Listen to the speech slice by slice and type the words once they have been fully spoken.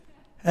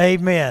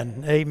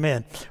Amen.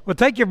 Amen. Well,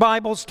 take your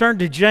Bibles, turn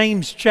to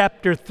James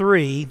chapter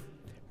 3.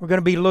 We're going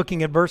to be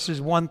looking at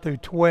verses 1 through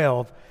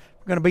 12.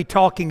 We're going to be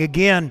talking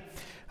again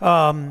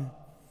about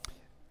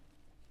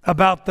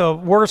the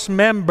worst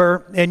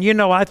member. And you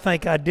know, I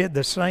think I did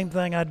the same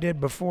thing I did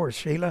before,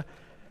 Sheila.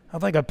 I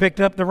think I picked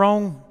up the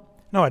wrong.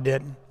 No, I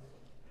didn't.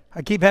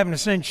 I keep having to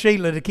send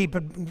Sheila to keep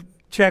a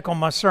check on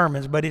my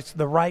sermons, but it's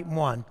the right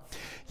one.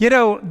 You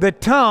know, the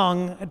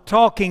tongue,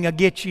 talking will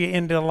get you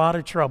into a lot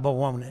of trouble,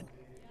 won't it?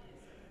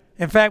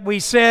 In fact, we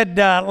said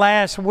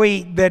last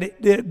week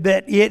that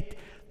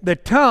the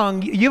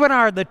tongue, you and I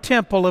are the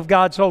temple of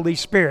God's Holy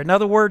Spirit. In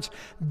other words,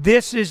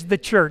 this is the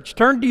church.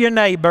 Turn to your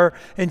neighbor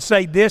and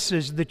say, this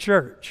is the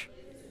church.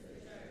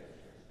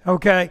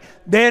 Okay.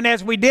 Then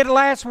as we did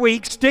last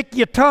week, stick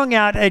your tongue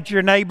out at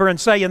your neighbor and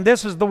say, and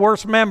this is the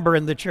worst member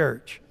in the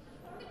church.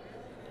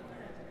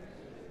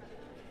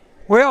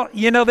 Well,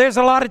 you know, there's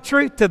a lot of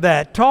truth to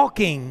that.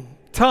 Talking,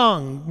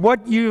 tongue,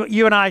 what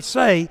you and I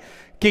say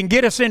can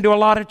get us into a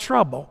lot of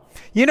trouble.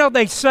 You know,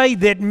 they say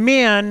that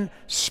men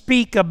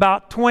speak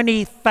about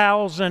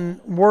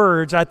 20,000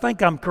 words. I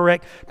think I'm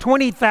correct.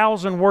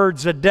 20,000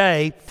 words a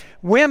day.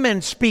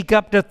 Women speak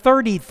up to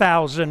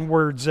 30,000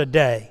 words a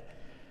day.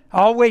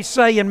 I always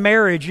say in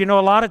marriage, you know,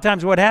 a lot of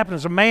times what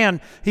happens, a man,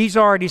 he's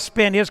already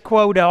spent his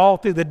quota all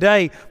through the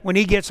day. When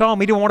he gets home,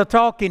 he don't want to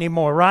talk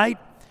anymore, right?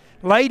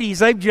 Ladies,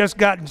 they've just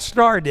gotten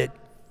started.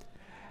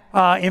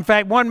 In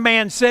fact, one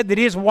man said that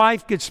his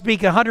wife could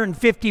speak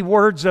 150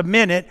 words a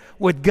minute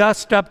with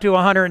gust up to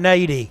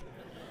 180.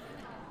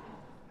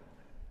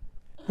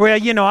 Well,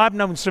 you know, I've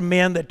known some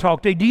men that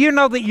talk to you. Do you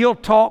know that you'll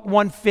talk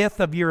 1/5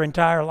 of your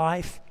entire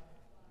life?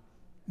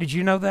 Did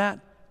you know that?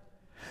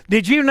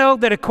 Did you know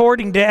that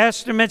according to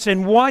estimates,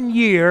 in 1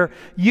 year,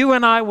 you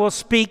and I will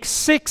speak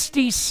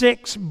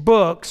 66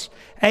 books,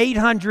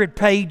 800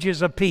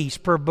 pages apiece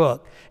per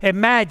book?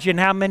 Imagine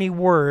how many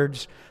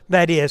words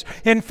that is.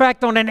 In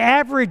fact, on an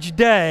average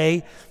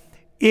day,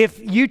 if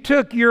you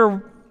took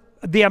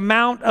the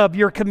amount of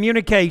your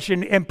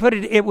communication and put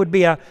it would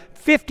be a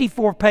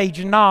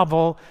 54-page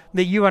novel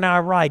that you and I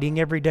are writing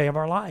every day of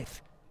our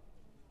life.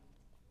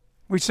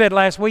 We said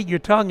last week, your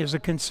tongue is a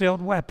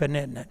concealed weapon,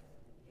 isn't it?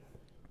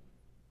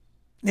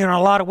 You know, in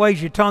a lot of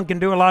ways, your tongue can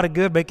do a lot of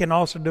good, but it can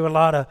also do a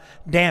lot of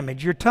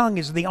damage. Your tongue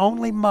is the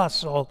only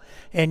muscle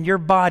in your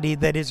body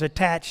that is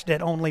attached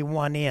at only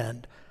one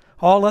end.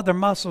 All other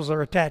muscles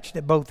are attached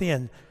at both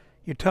ends.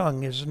 Your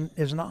tongue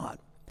is not.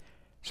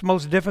 It's the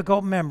most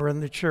difficult member in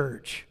the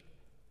church.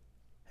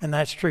 And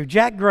that's true.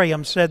 Jack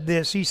Graham said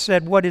this. He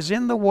said, what is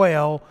in the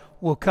well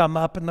will come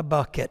up in the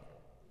bucket.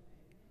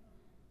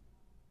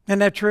 Isn't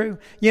that true?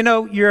 You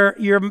know,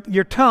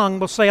 your tongue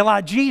will say a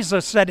lot.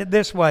 Jesus said it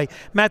this way.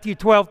 Matthew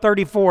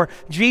 12:34.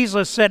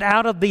 Jesus said,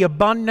 out of the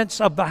abundance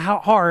of the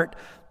heart,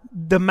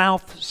 the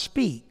mouth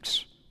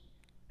speaks.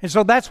 And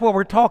so that's what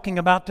we're talking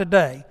about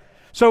today.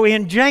 So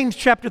in James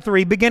chapter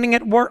 3, beginning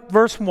at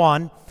verse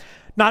 1,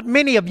 not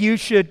many of you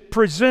should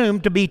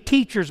presume to be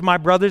teachers, my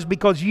brothers,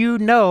 because you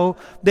know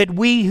that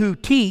we who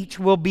teach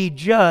will be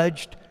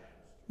judged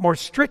more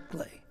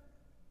strictly.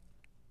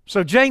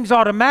 So James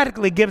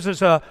automatically gives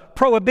us a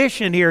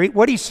prohibition here.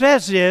 What he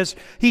says is,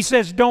 he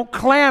says, don't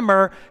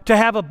clamor to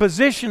have a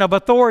position of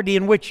authority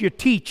in which you're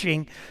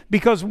teaching,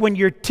 because when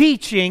you're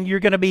teaching,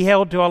 you're going to be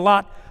held to a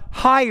lot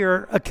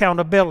higher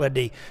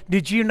accountability.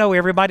 Did you know,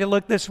 everybody,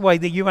 look this way,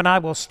 that you and I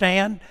will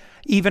stand,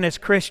 even as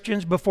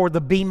Christians, before the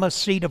bema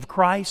seat of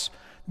Christ,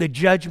 the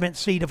judgment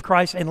seat of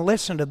Christ. And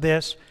listen to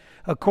this,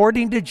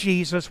 according to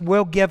Jesus,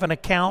 we'll give an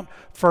account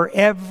for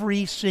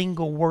every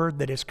single word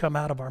that has come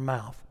out of our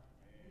mouth.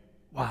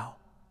 Wow.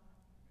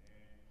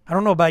 I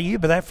don't know about you,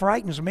 but that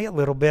frightens me a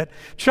little bit.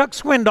 Chuck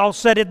Swindoll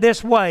said it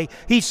this way.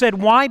 He said,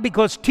 why?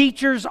 Because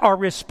teachers are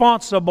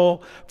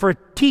responsible for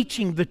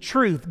teaching the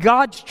truth,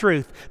 God's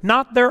truth,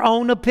 not their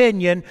own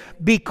opinion,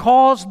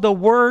 because the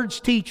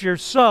words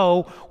teachers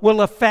sow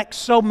will affect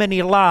so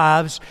many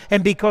lives,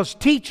 and because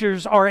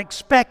teachers are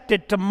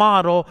expected to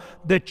model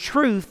the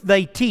truth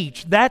they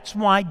teach. That's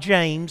why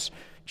James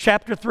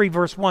chapter 3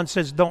 verse 1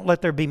 says, don't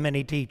let there be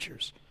many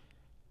teachers,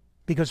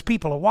 because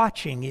people are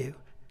watching you.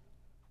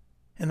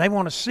 And they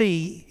want to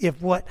see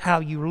if how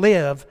you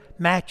live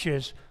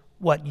matches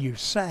what you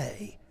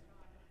say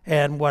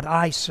and what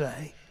I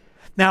say.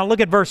 Now look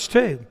at verse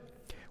 2.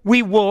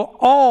 We will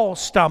all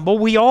stumble.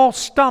 We all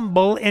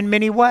stumble in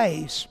many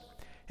ways.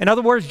 In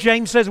other words,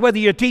 James says whether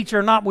you're a teacher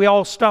or not, we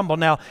all stumble.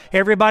 Now,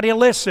 everybody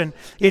listen.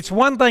 It's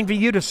one thing for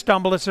you to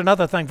stumble. It's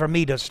another thing for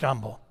me to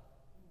stumble.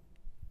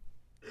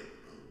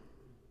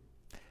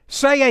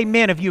 Say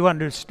amen if you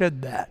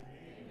understood that.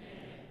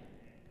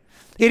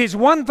 It is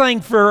one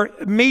thing for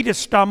me to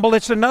stumble,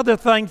 it's another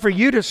thing for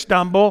you to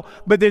stumble,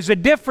 but there's a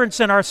difference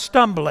in our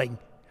stumbling.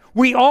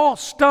 We all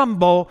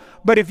stumble,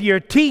 but if you're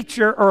a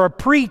teacher or a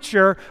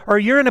preacher or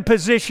you're in a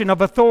position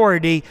of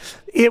authority,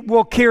 it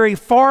will carry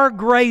far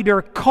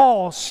greater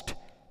cost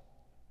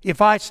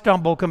if I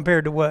stumble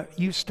compared to what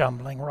you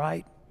stumbling,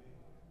 right?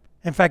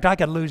 In fact, I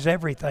could lose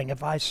everything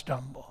if I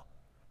stumble.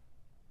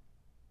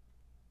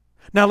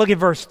 Now look at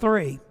verse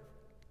 3.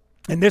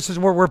 And this is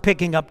where we're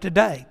picking up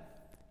today.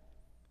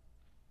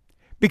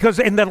 Because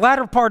in the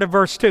latter part of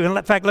verse 2,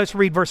 in fact, let's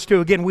read verse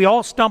 2 again. We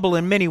all stumble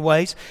in many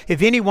ways.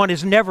 If anyone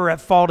is never at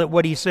fault at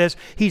what he says,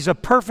 he's a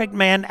perfect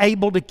man,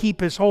 able to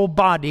keep his whole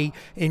body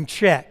in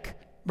check.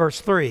 Verse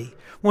 3,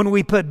 when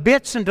we put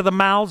bits into the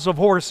mouths of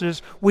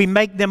horses, we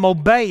make them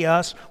obey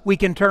us, we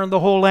can turn the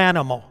whole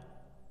animal.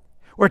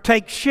 Or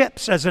take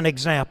ships as an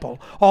example.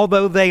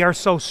 Although they are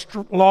so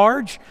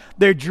large,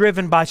 they're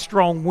driven by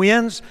strong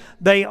winds.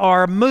 They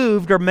are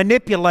moved or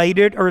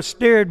manipulated or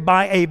steered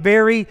by a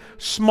very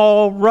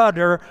small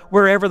rudder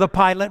wherever the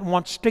pilot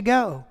wants to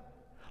go.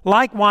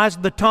 Likewise,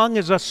 the tongue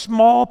is a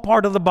small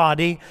part of the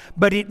body,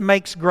 but it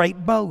makes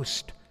great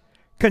boast.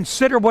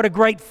 Consider what a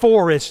great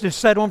forest is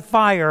set on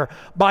fire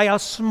by a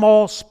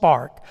small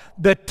spark.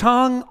 The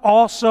tongue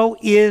also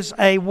is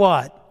a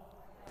what?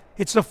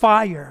 It's a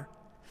fire.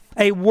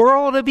 A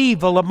world of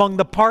evil among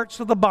the parts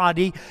of the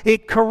body.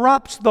 It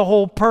corrupts the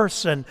whole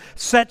person,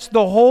 sets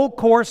the whole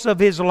course of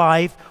his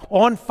life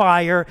on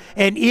fire,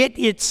 and it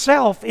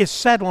itself is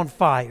set on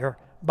fire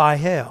by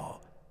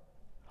hell.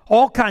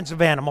 All kinds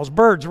of animals,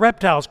 birds,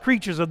 reptiles,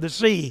 creatures of the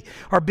sea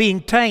are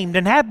being tamed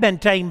and have been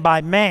tamed by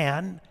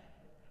man,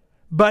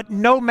 but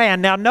no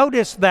man, now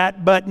notice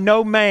that, but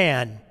no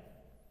man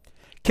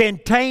can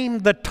tame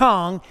the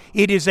tongue.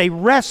 It is a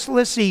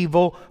restless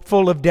evil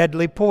full of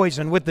deadly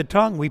poison. With the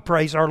tongue we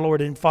praise our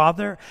Lord and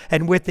Father,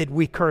 and with it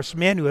we curse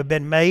men who have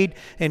been made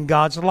in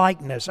God's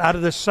likeness. Out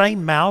of the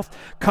same mouth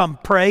come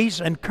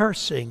praise and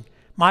cursing.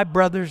 My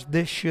brothers,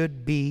 this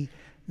should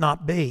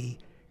not be.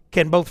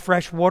 Can both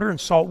fresh water and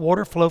salt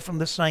water flow from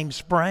the same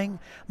spring?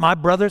 My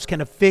brothers, can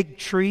a fig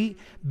tree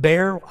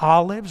bear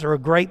olives, or a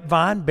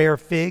grapevine bear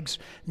figs?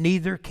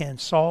 Neither can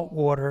salt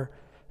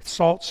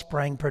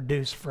spring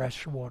produce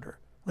fresh water.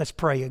 Let's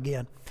pray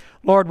again.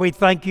 Lord, we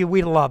thank you,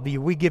 we love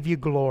you, we give you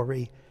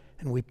glory,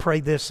 and we pray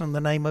this in the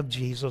name of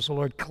Jesus.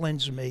 Lord,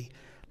 cleanse me.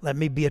 Let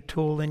me be a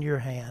tool in your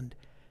hand.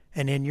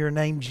 And in your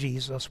name,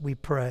 Jesus, we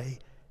pray.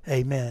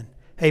 Amen.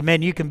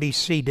 Amen. You can be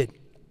seated.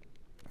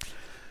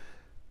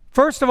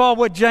 First of all,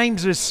 what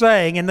James is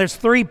saying, and there's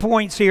 3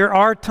 points here,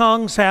 our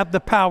tongues have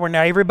the power.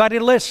 Now, everybody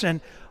listen.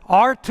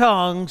 Our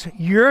tongues,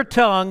 your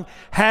tongue,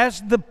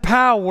 has the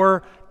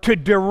power to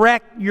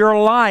direct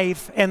your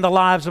life and the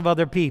lives of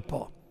other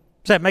people.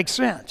 Does that make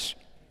sense?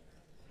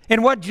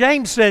 And what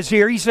James says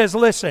here, he says,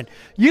 listen,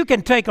 you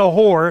can take a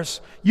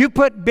horse, you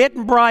put bit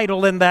and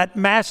bridle in that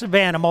massive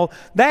animal,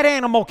 that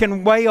animal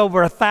can weigh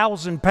over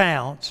 1,000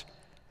 pounds,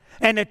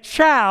 and a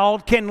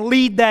child can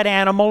lead that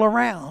animal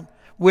around.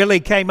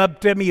 Willie came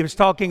up to me, he was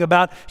talking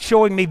about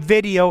showing me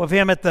video of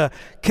him at the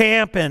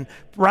camp and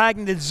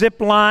riding the zip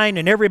line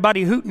and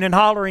everybody hooting and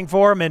hollering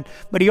for him.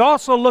 But he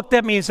also looked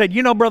at me and said,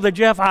 you know, Brother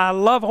Jeff, I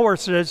love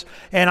horses,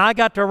 and I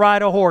got to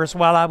ride a horse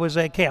while I was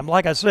at camp.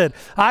 Like I said,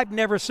 I've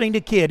never seen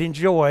a kid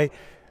enjoy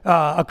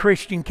a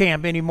Christian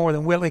camp any more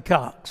than Willie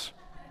Cox.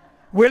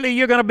 Willie,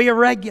 you're going to be a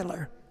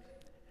regular.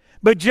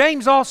 But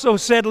James also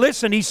said,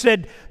 listen, he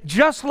said,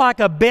 just like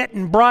a bit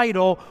and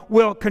bridle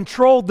will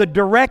control the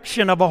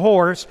direction of a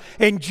horse,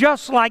 and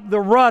just like the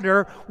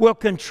rudder will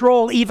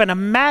control even a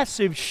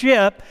massive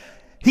ship,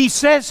 he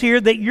says here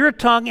that your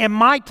tongue and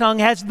my tongue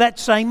has that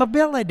same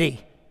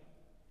ability.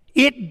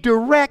 It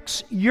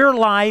directs your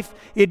life,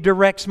 it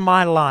directs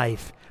my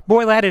life.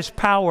 Boy, that is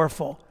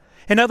powerful.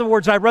 In other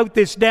words, I wrote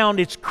this down,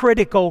 it's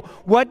critical.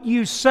 What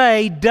you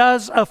say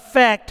does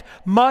affect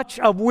much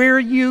of where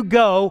you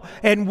go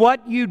and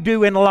what you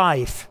do in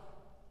life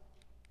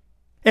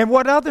and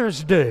what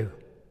others do.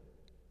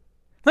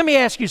 Let me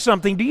ask you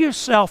something. Do you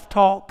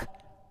self-talk?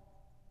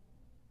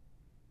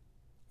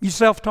 You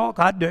self-talk?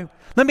 I do.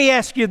 Let me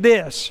ask you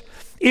this.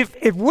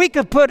 If we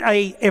could put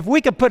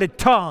a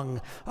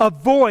tongue, a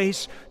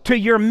voice to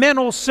your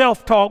mental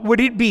self-talk,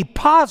 would it be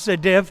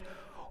positive,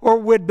 or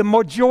would the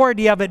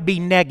majority of it be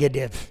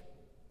negative?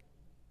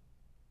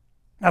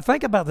 Now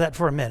think about that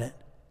for a minute.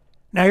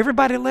 Now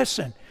everybody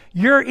listen.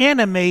 Your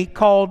enemy,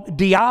 called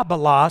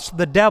Diabolos,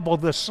 the devil,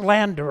 the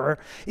slanderer,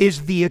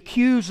 is the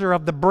accuser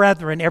of the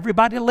brethren.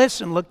 Everybody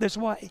listen, look this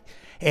way.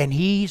 And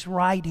he's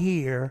right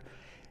here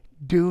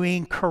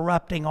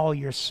corrupting all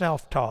your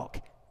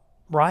self-talk.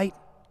 Right?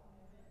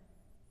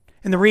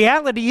 And the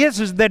reality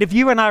is that if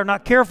you and I are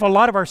not careful, a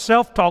lot of our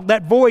self-talk,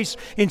 that voice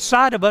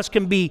inside of us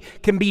can be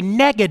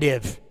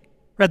negative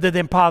rather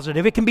than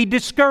positive. It can be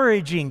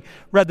discouraging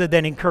rather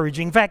than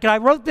encouraging. In fact, I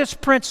wrote this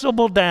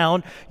principle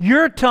down.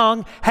 Your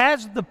tongue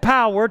has the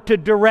power to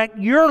direct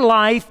your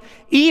life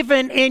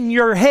even in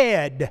your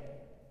head.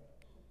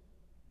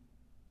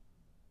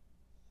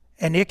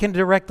 And it can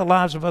direct the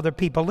lives of other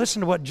people.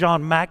 Listen to what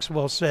John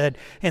Maxwell said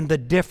in The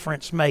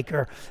Difference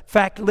Maker. In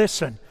fact,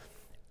 listen.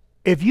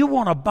 If you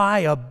want to buy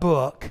a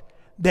book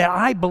that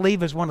I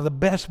believe is one of the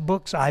best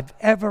books I've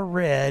ever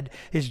read,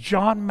 is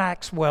John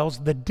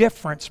Maxwell's The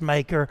Difference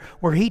Maker,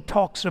 where he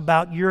talks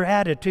about your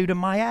attitude and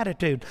my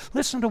attitude.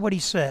 Listen to what he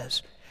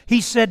says. He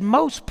said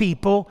most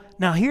people,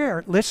 now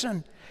here,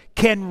 listen,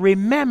 can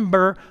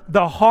remember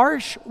the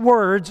harsh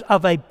words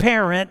of a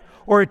parent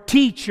or a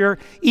teacher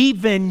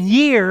even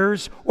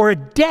years or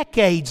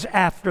decades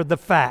after the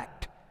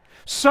fact.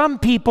 Some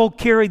people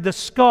carry the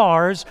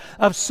scars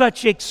of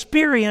such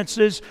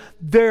experiences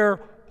their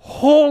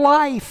whole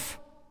life.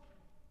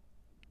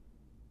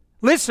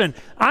 Listen,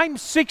 I'm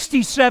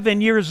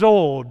 67 years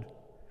old.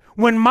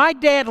 When my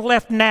dad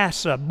left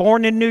NASA,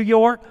 born in New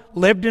York,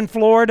 lived in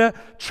Florida,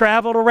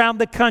 traveled around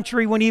the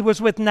country when he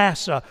was with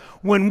NASA.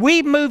 When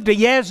we moved to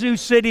Yazoo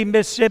City,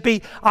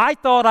 Mississippi, I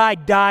thought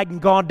I'd died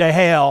and gone to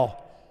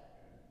hell.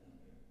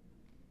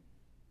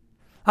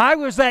 I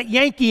was that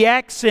Yankee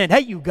accent.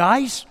 Hey, you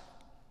guys.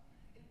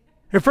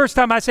 The first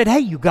time I said, hey,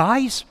 you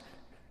guys,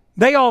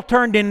 they all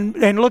turned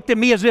in and looked at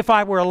me as if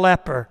I were a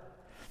leper.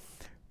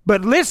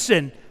 But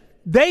listen,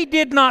 they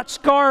did not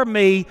scar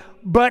me,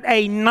 but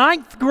a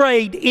 9th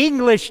grade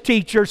English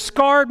teacher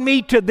scarred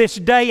me to this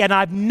day, and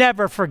I've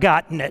never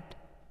forgotten it.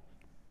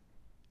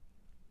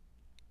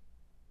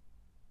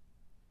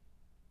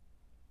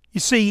 You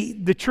see,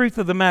 the truth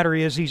of the matter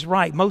is, he's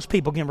right. Most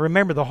people can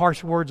remember the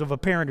harsh words of a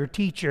parent or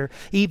teacher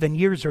even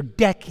years or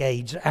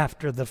decades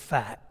after the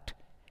fact.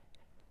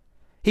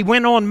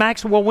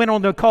 Maxwell went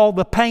on to call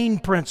the pain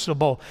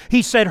principle.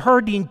 He said,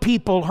 hurting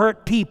people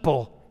hurt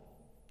people.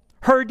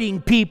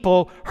 Hurting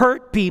people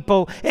hurt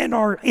people and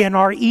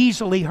are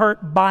easily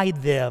hurt by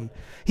them.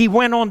 He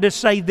went on to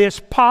say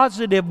this: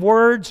 positive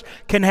words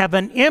can have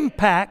an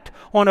impact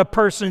on a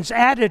person's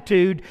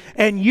attitude,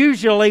 and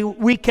usually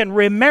we can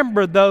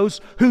remember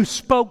those who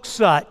spoke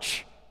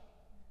such.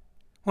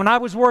 When I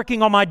was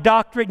working on my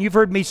doctorate, and you've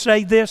heard me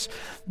say this,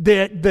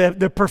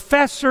 the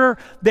professor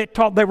that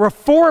taught, there were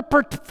 4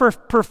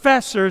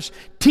 professors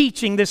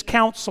teaching this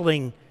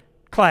counseling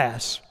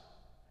class.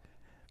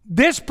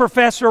 This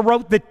professor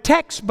wrote the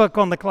textbook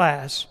on the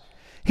class.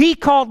 He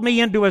called me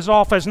into his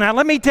office. Now,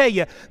 let me tell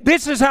you,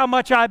 this is how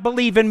much I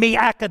believe in me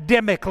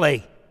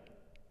academically.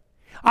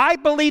 I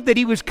believe that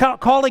he was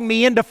calling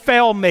me in to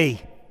fail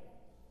me.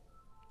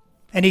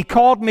 And he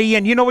called me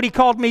in. You know what he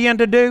called me in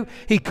to do?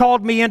 He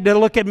called me in to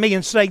look at me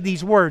and say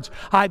these words: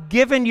 I've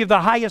given you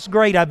the highest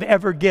grade I've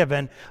ever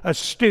given a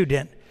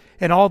student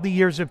in all the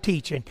years of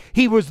teaching.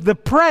 He was the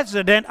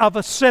president of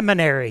a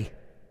seminary,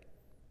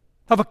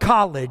 of a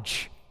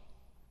college.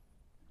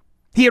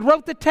 He had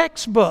wrote the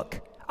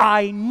textbook.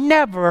 I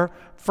never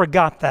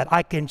forgot that.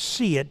 I can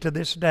see it to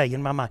this day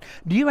in my mind.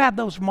 Do you have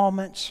those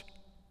moments?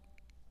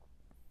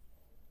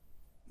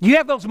 Do you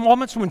have those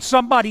moments when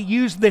somebody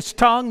used this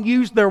tongue,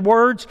 used their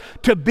words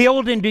to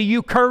build into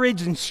you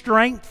courage and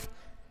strength?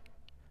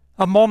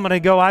 A moment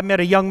ago, I met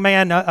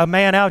a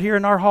man out here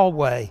in our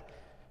hallway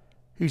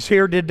who's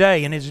here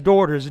today, and his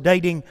daughter is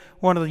dating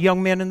one of the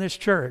young men in this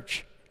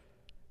church.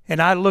 And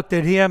I looked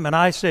at him and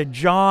I said,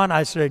 John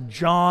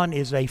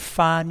is a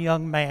fine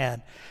young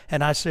man.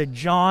 And I said,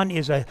 John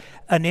is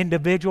an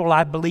individual,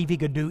 I believe he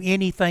could do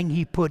anything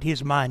he put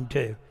his mind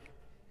to.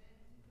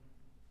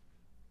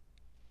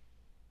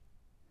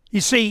 You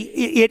see,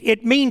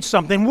 it means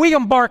something.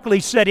 William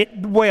Barclay said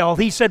it well.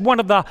 He said one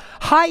of the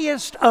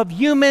highest of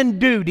human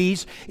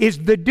duties is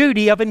the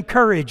duty of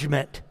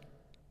encouragement.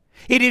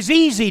 It is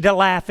easy to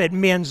laugh at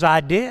men's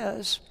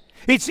ideas.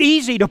 It's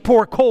easy to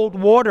pour cold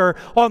water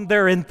on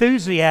their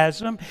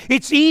enthusiasm.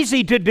 It's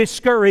easy to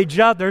discourage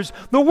others.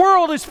 The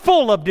world is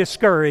full of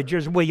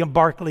discouragers, William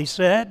Barclay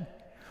said.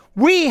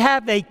 We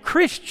have a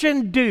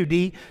Christian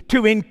duty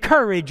to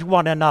encourage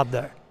one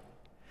another.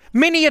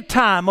 Many a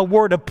time a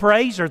word of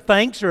praise or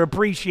thanks or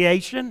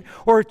appreciation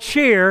or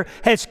cheer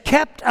has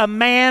kept a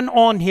man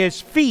on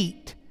his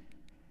feet.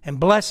 And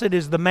blessed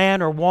is the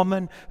man or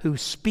woman who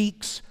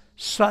speaks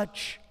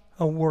such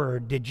a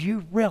word. Did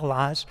you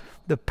realize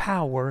the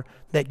power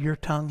that your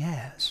tongue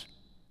has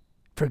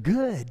for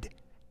good?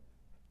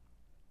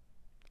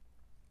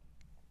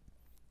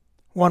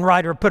 One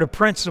writer put a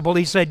principle.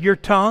 He said, your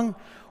tongue,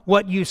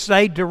 what you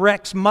say,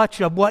 directs much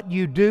of what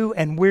you do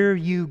and where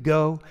you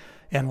go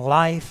in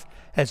life,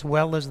 as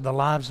well as the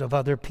lives of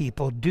other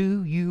people.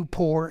 Do you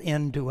pour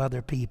into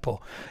other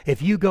people?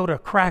 If you go to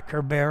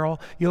Cracker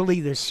Barrel, you'll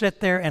either sit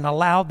there and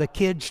allow the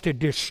kids to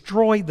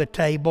destroy the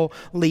table,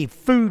 leave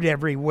food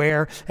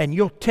everywhere, and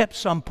you'll tip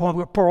some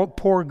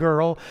poor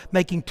girl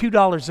making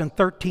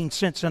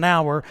 $2.13 an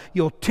hour.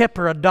 You'll tip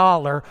her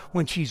 $1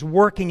 when she's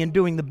working and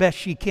doing the best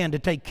she can to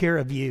take care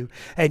of you.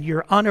 And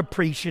you're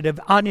unappreciative,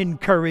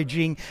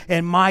 unencouraging,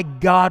 and my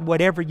God,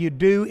 whatever you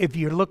do, if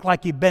you look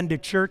like you've been to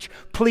church,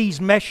 please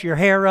mess your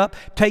hair up.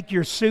 Take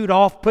your suit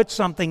off, put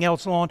something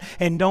else on,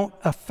 and don't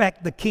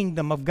affect the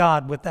kingdom of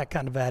God with that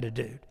kind of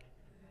attitude.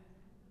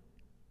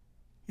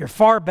 You're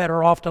far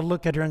better off to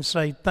look at her and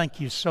say,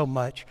 thank you so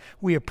much.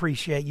 We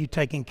appreciate you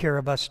taking care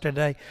of us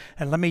today.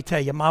 And let me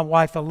tell you, my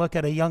wife will look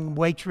at a young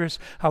waitress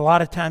a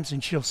lot of times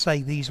and she'll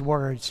say these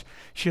words.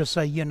 She'll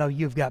say, you know,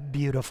 you've got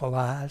beautiful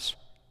eyes.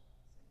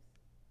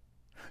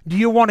 Do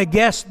you want to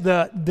guess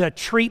the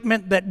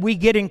treatment that we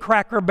get in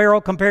Cracker Barrel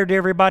compared to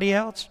everybody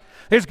else?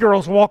 There's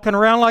girls walking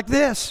around like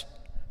this,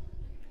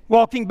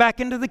 walking back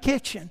into the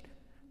kitchen.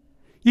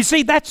 You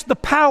see, that's the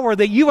power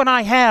that you and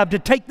I have to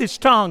take this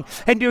tongue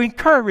and to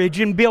encourage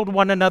and build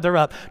one another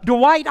up.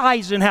 Dwight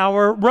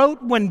Eisenhower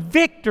wrote when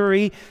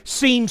victory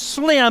seemed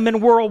slim in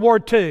World War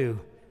II.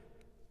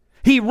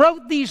 He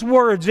wrote these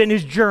words in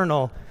his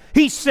journal.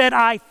 He said,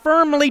 I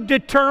firmly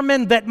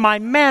determined that my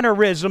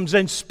mannerisms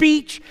and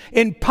speech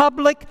in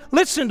public,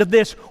 listen to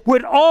this,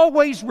 would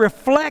always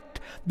reflect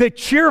the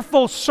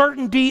cheerful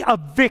certainty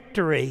of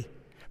victory.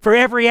 For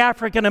every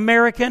African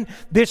American,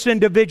 this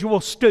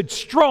individual stood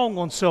strong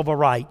on civil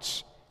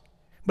rights.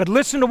 But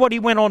listen to what he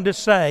went on to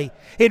say.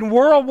 In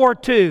World War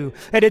II,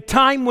 at a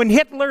time when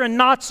Hitler and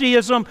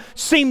Nazism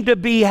seemed to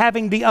be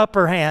having the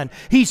upper hand,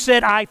 he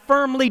said, I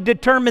firmly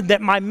determined that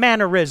my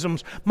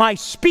mannerisms, my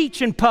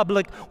speech in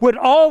public, would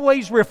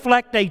always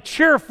reflect a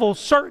cheerful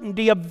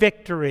certainty of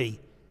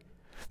victory.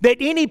 That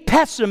any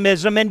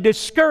pessimism and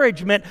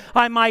discouragement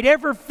I might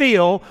ever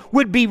feel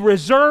would be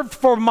reserved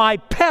for my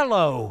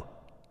pillow.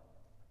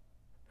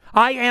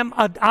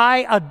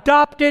 I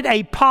adopted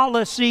a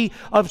policy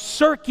of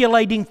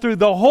circulating through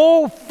the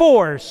whole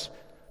force,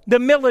 the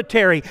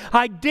military.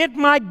 I did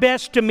my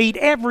best to meet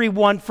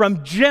everyone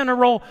from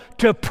general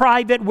to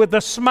private with a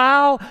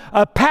smile,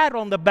 a pat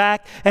on the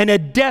back, and a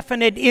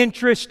definite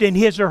interest in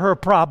his or her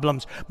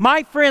problems.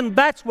 My friend,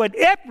 that's what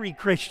every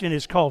Christian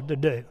is called to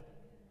do.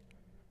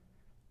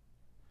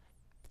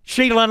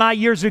 Sheila and I,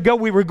 years ago,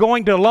 we were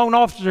going to a loan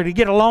officer to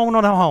get a loan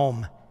on a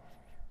home.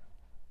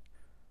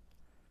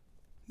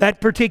 That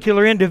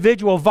particular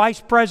individual, vice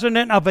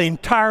president of an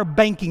entire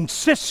banking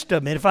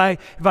system. And if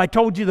I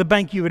told you the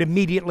bank, you would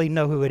immediately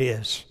know who it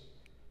is.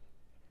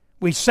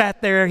 We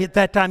sat there. At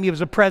that time, he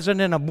was a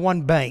president of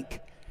one bank.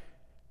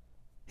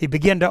 He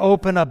began to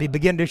open up. He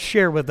began to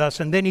share with us.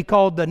 And then he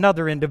called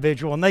another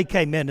individual, and they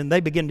came in, and they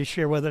began to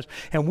share with us.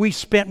 And we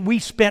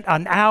spent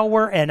an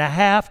hour and a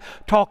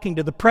half talking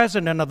to the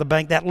president of the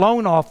bank, that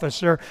loan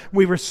officer.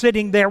 We were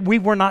sitting there. We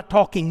were not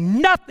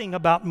talking nothing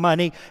about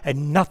money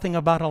and nothing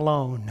about a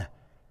loan.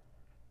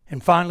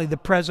 And finally, the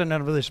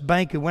president of this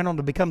bank, who went on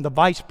to become the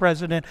vice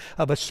president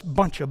of a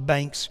bunch of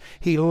banks,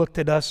 he looked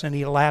at us and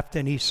he laughed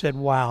and he said,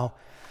 wow.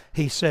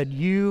 He said,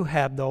 you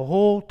have the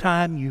whole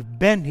time you've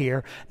been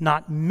here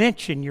not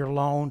mentioned your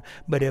loan,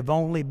 but have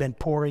only been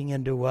pouring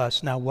into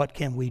us. Now, what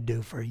can we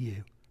do for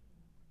you?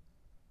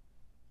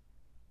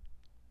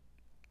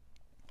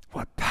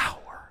 What power.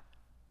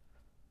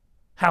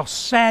 How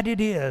sad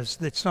it is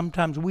that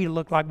sometimes we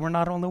look like we're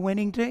not on the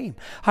winning team.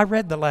 I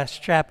read the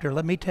last chapter.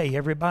 Let me tell you,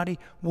 everybody,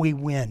 we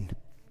win.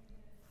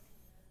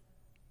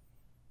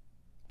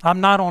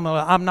 I'm not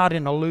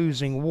in a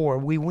losing war.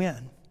 We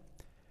win.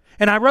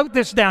 And I wrote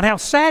this down, how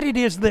sad it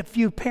is that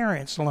few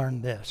parents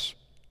learn this.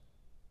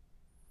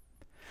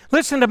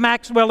 Listen to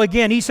Maxwell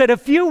again. He said, a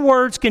few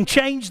words can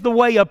change the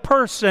way a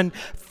person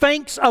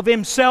thinks of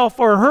himself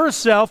or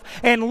herself,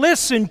 and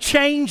listen,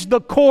 change the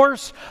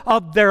course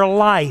of their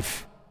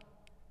life.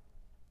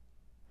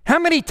 How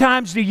many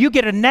times do you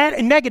get a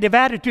negative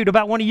attitude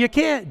about one of your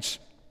kids?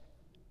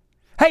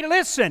 Hey,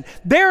 listen,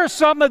 there are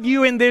some of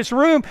you in this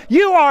room,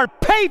 you are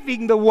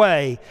paving the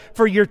way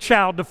for your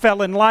child to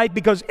fall in life,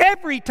 because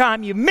every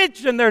time you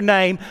mention their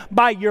name,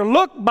 by your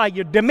look, by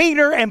your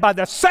demeanor, and by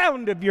the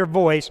sound of your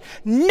voice,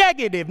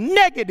 negative,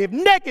 negative,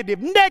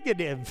 negative,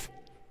 negative.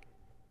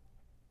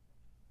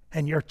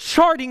 And you're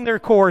charting their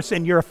course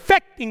and you're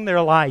affecting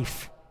their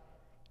life.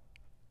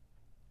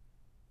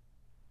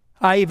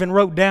 I even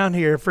wrote down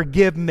here,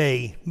 forgive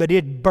me, but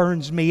it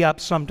burns me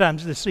up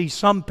sometimes to see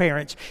some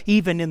parents,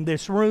 even in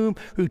this room,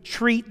 who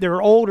treat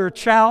their older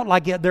child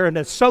like they're an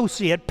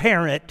associate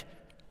parent.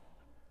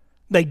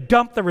 They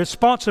dump the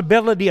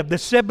responsibility of the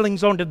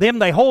siblings onto them.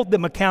 They hold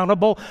them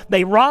accountable.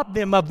 They rob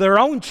them of their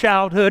own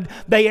childhood.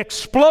 They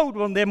explode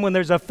on them when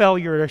there's a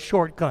failure or a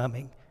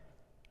shortcoming.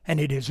 And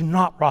it is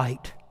not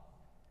right.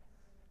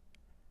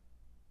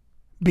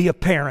 Be a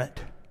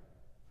parent.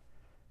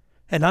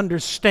 And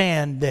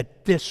understand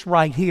that this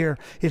right here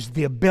is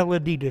the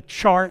ability to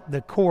chart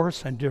the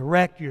course and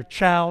direct your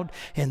child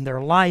in their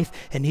life,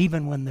 and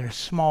even when they're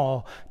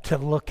small, to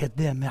look at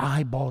them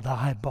eyeball to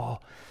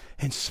eyeball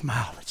and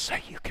smile and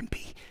say, you can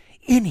be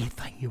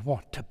anything you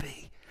want to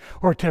be.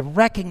 Or to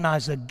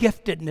recognize a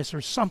giftedness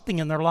or something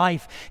in their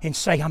life and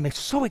say, I'm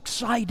so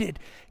excited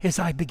as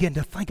I begin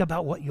to think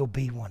about what you'll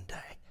be one day.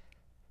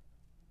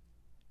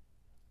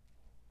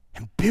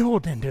 And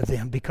build into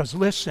them, because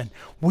listen,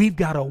 we've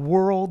got a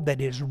world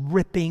that is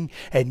ripping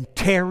and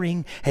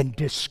tearing and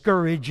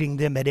discouraging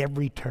them at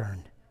every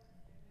turn.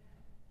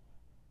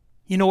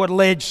 You know what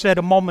Ledge said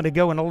a moment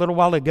ago and a little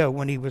while ago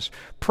when he was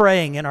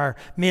praying in our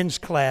men's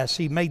class?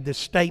 He made this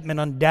statement.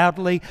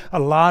 Undoubtedly, a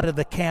lot of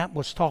the camp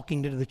was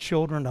talking to the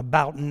children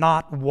about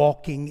not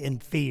walking in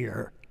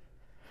fear.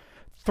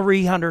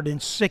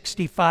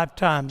 365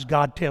 times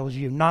God tells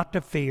you not to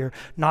fear,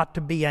 not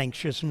to be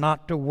anxious,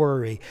 not to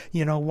worry.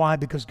 You know why?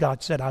 Because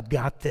God said, I've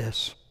got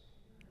this.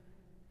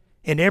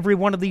 And every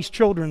one of these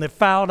children that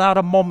filed out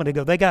a moment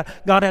ago,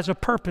 God has a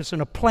purpose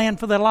and a plan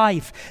for their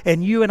life.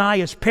 And you and I,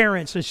 as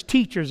parents, as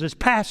teachers, as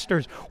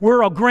pastors,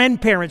 we're all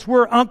grandparents,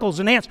 we're uncles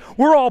and aunts,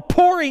 we're all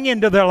pouring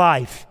into their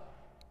life.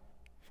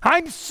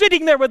 I'm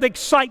sitting there with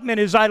excitement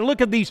as I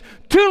look at these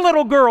two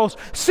little girls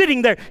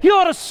sitting there. You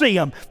ought to see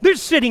them. They're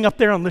sitting up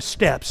there on the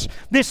steps.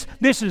 This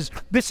is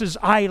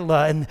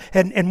Isla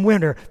and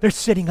Winter. They're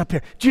sitting up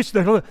there.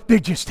 They're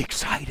just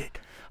excited.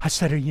 I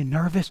said, are you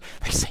nervous?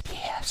 They said,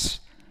 yes.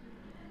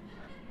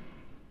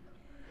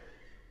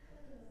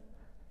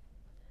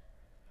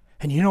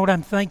 And you know what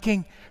I'm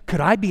thinking?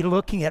 Could I be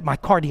looking at my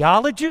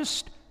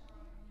cardiologist?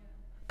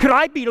 Could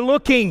I be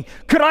looking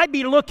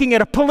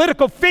at a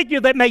political figure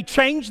that may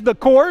change the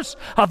course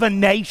of a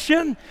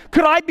nation?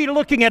 Could I be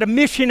looking at a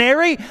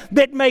missionary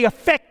that may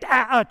affect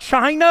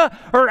China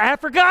or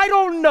Africa? I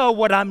don't know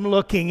what I'm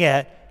looking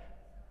at.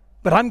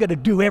 But I'm going to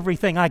do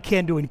everything I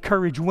can to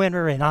encourage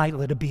Winter and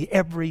Isla to be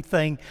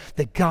everything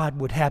that God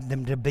would have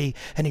them to be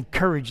and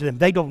encourage them.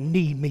 They don't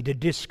need me to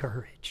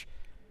discourage.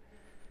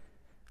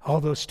 All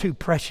those two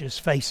precious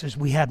faces,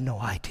 we have no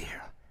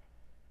idea.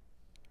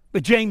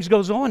 But James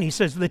goes on, he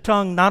says the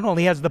tongue not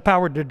only has the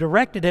power to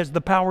direct, it has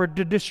the power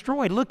to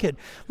destroy. Look at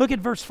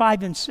verse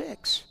 5 and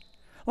 6.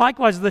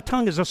 Likewise, the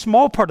tongue is a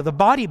small part of the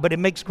body, but it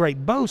makes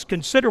great boast.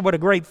 Consider what a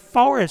great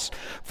forest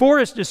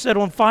is set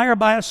on fire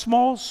by a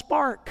small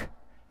spark.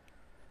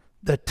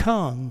 The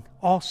tongue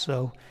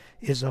also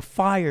is a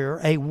fire,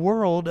 a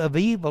world of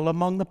evil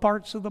among the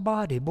parts of the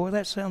body. Boy,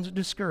 that sounds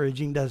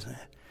discouraging, doesn't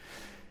it?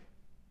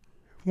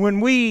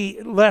 When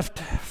we left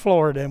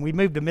Florida and we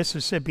moved to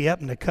Mississippi up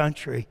in the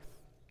country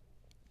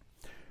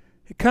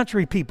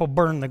people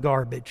burn the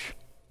garbage,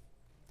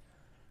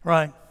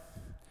 right?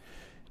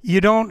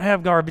 You don't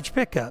have garbage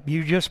pickup.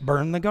 You just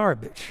burn the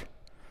garbage.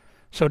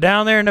 So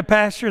down there in the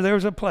pasture, there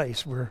was a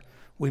place where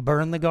we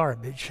burned the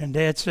garbage. And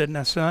Dad said,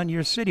 now, son,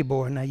 you're a city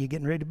boy. Now you're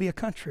getting ready to be a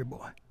country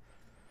boy.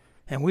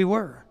 And we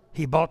were.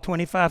 He bought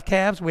 25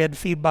 calves. We had to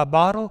feed by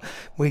bottle.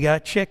 We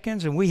got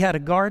chickens. And we had a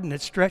garden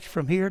that stretched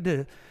from here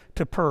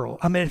to Pearl.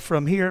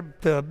 From here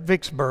to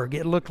Vicksburg,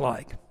 it looked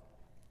like.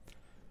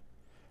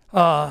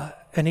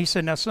 And he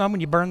said, now, son, when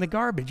you burn the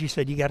garbage, he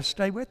said, you got to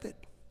stay with it.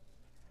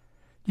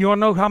 You want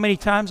to know how many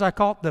times I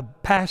caught the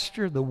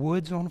pasture, the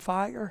woods on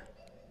fire?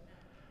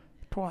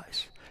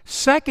 Twice.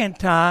 Second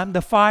time,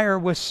 the fire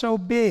was so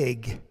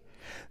big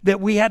that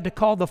we had to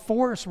call the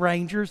forest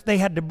rangers. They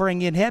had to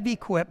bring in heavy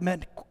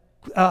equipment,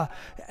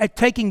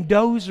 taking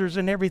dozers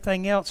and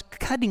everything else,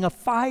 cutting a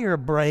fire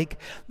break.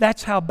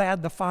 That's how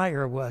bad the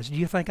fire was. Do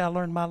you think I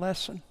learned my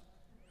lesson?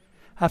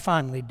 I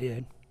finally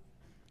did.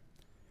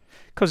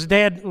 Because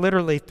Dad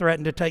literally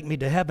threatened to take me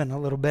to heaven a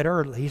little bit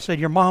early. He said,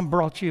 your mom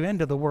brought you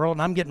into the world,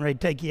 and I'm getting ready to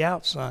take you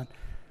out, son.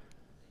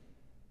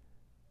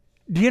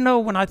 Do you know,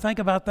 when I think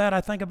about that,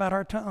 I think about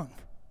our tongue.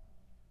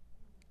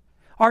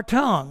 Our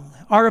tongue,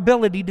 our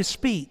ability to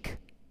speak,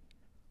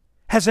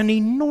 has an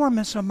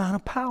enormous amount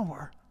of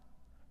power.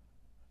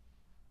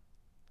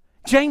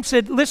 James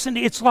said, listen,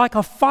 it's like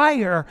a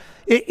fire.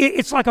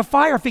 It's like a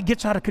fire if it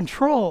gets out of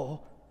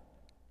control.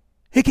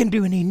 It can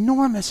do an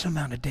enormous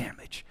amount of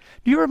damage.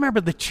 Do you remember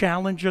the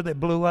Challenger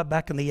that blew up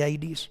back in the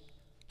 80s?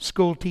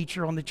 School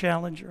teacher on the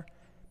Challenger.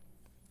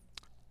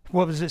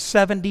 What was it,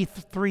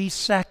 73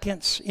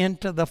 seconds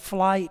into the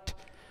flight?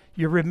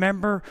 You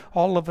remember,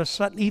 all of a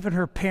sudden, even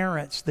her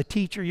parents, the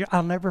teacher,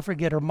 I'll never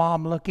forget her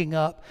mom looking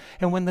up.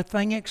 And when the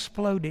thing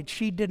exploded,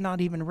 she did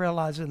not even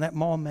realize in that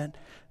moment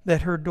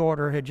that her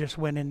daughter had just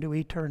went into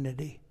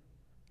eternity.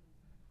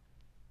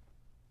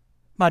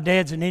 My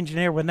dad's an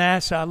engineer with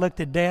NASA. I looked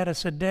at Dad. I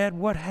said, Dad,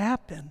 what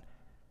happened?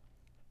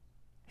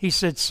 He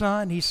said,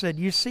 son,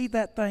 you see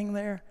that thing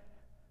there?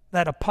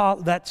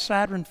 That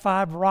Saturn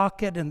V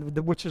rocket,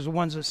 which is the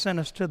ones that sent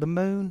us to the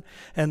moon,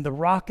 and the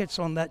rockets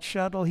on that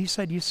shuttle. He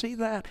said, you see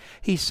that?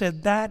 He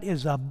said, that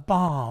is a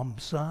bomb,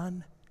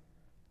 son.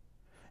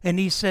 And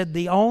he said,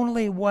 the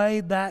only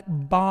way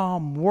that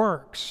bomb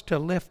works to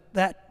lift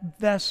that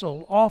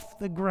vessel off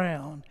the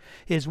ground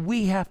is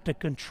we have to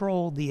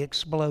control the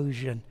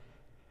explosion.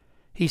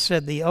 He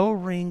said the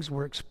O-rings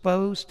were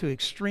exposed to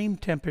extreme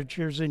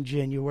temperatures in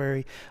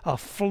January, a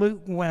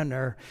fluke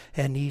winter,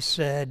 and he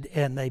said,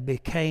 and they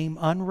became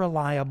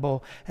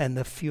unreliable, and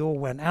the fuel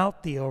went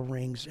out the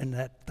O-rings, and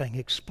that thing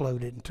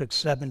exploded and took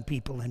 7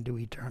 people into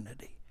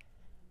eternity.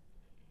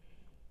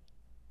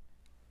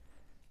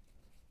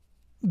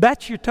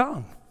 That's your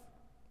tongue.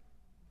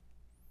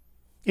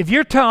 If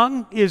your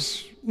tongue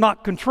is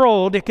not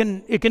controlled, it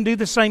can do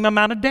the same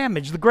amount of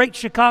damage. The Great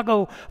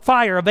Chicago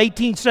Fire of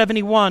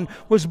 1871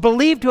 was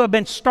believed to have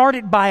been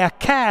started by a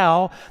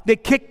cow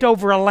that kicked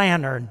over a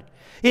lantern.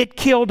 It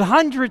killed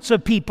hundreds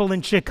of people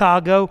in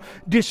Chicago,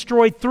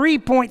 destroyed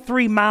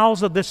 3.3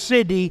 miles of the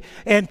city,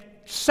 and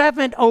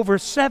over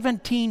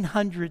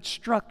 1,700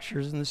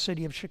 structures in the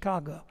city of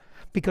Chicago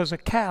because a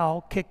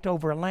cow kicked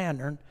over a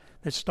lantern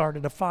that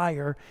started a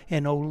fire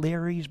in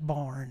O'Leary's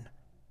barn.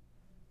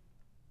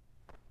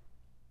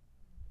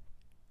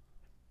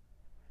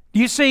 Do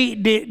you see,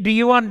 do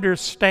you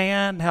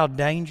understand how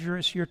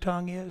dangerous your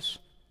tongue is?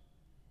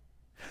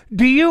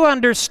 Do you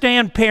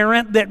understand,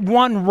 parent, that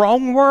one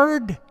wrong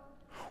word,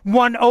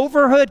 one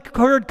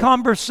overheard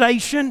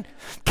conversation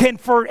can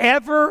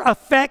forever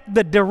affect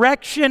the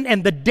direction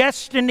and the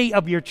destiny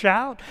of your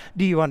child?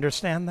 Do you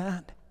understand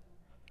that?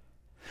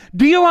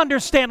 Do you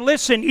understand,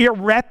 listen,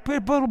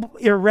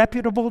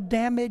 irreparable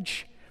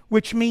damage?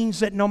 Which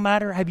means that no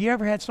matter, have you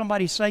ever had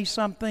somebody say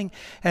something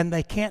and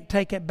they can't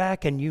take it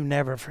back and you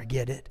never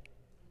forget it?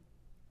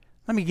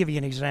 Let me give you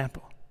an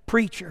example.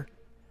 preacher,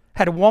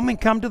 had a woman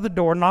come to the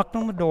door, knocked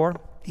on the door.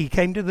 He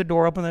came to the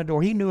door, opened the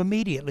door. He knew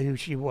immediately who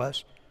she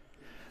was.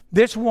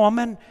 This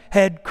woman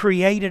had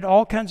created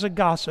all kinds of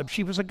gossip.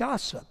 She was a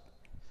gossip.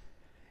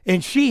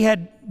 And she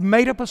had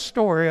made up a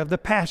story of the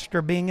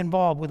pastor being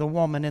involved with a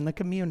woman in the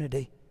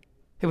community.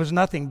 It was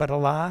nothing but a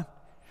lie.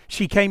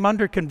 She came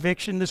under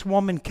conviction. This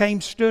woman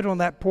came, stood on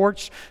that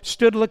porch,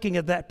 stood looking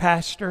at that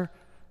pastor.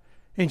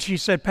 And she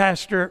said,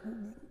 Pastor,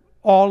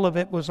 all of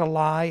it was a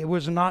lie. It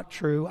was not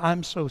true.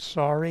 I'm so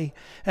sorry.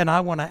 And I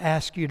want to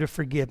ask you to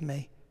forgive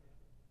me.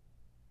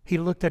 He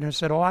looked at her and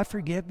said, I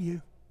forgive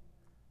you.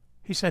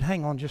 He said,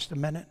 hang on just a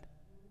minute.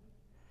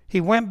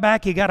 He went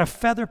back. He got a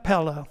feather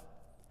pillow.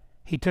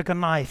 He took a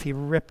knife. He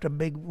ripped a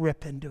big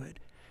rip into it.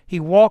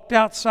 He walked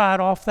outside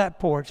off that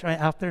porch,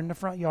 out there in the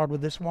front yard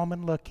with this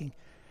woman looking.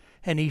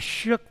 And he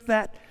shook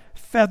that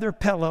feather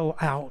pillow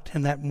out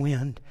in that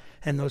wind.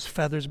 And those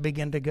feathers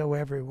began to go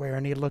everywhere.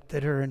 And he looked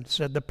at her and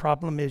said, the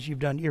problem is you've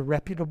done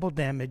irreparable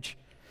damage.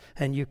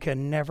 And you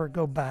can never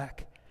go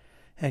back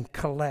and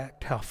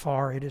collect how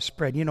far it has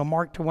spread. You know,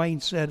 Mark Twain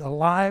said, a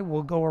lie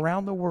will go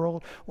around the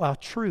world while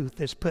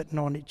truth is putting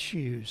on its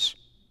shoes.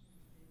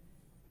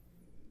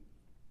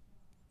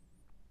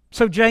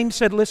 So James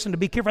said, listen, to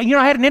be careful. You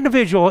know, I had an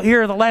individual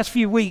here the last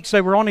few weeks.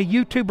 They were on a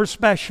YouTuber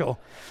special,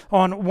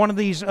 on one of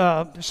these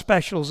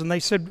specials, and they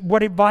said,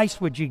 what advice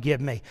would you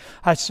give me?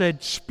 I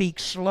said, speak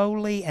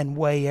slowly and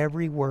weigh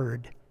every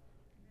word.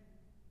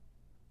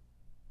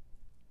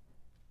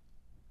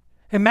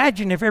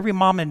 Imagine if every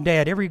mom and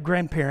dad, every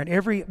grandparent,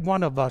 every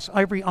one of us,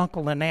 every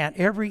uncle and aunt,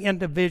 every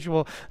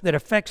individual that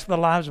affects the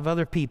lives of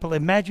other people,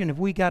 imagine if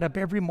we got up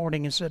every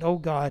morning and said, oh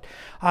God,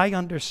 I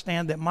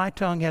understand that my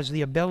tongue has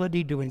the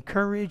ability to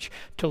encourage,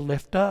 to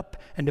lift up,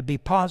 and to be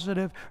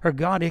positive, or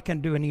God, it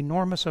can do an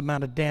enormous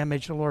amount of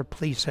damage. Lord,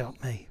 please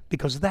help me.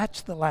 Because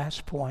that's the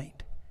last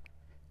point.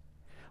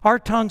 Our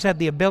tongues have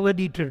the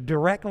ability to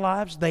direct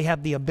lives. They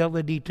have the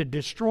ability to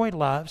destroy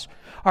lives.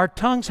 Our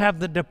tongues have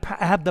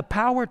the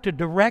power to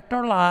direct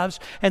our lives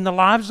and the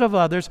lives of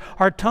others.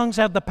 Our tongues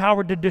have the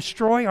power to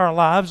destroy our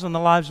lives and the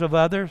lives of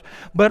others.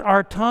 But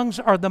our tongues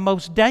are the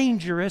most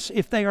dangerous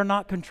if they are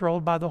not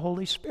controlled by the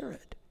Holy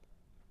Spirit.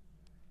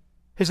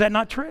 Is that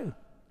not true?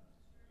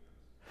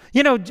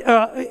 You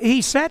know,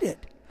 he said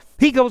it.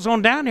 He goes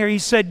on down here, he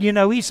said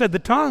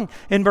the tongue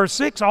in verse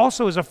 6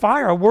 also is a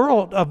fire, a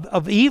world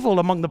of evil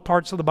among the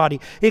parts of the body.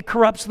 It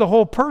corrupts the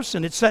whole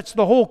person. It sets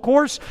the whole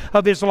course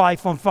of his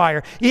life on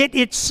fire. It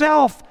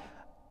itself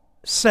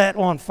set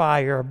on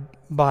fire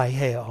by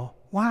hell.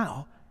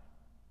 Wow.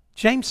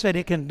 James said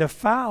it can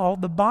defile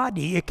the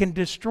body. It can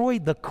destroy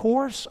the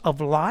course of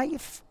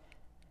life.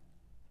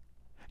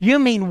 You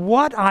mean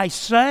what I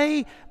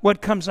say, what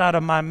comes out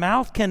of my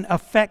mouth can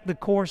affect the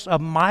course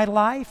of my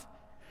life?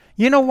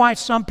 You know why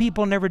some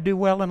people never do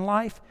well in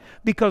life?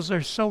 Because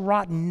they're so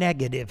rotten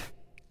negative.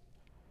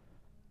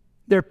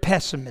 They're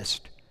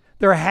pessimist.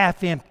 They're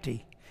half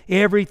empty.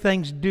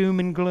 Everything's doom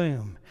and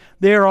gloom.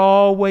 They're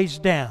always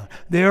down.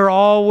 They're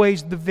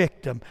always the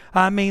victim.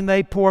 I mean,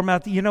 they pour them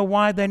out. You know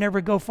why they never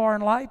go far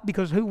in life?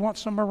 Because who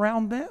wants them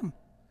around them?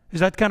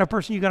 Is that the kind of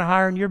person you're going to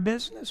hire in your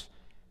business?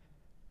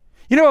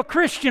 You know, a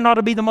Christian ought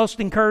to be the most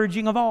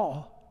encouraging of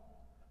all.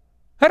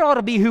 That ought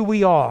to be who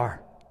we are.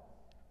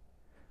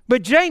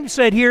 But James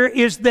said here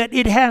is that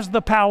it has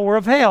the power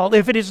of hell.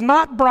 If it is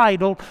not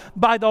bridled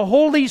by the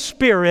Holy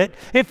Spirit.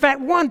 In fact,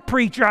 one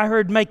preacher I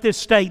heard make this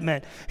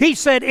statement. He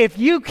said, if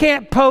you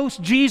can't post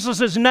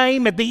Jesus'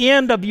 name at the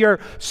end of your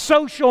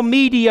social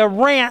media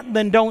rant,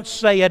 then don't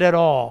say it at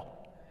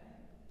all.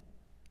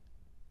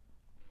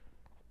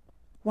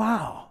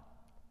 Wow.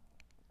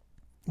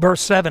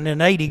 Verse 7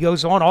 and 8, he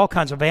goes on, all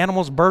kinds of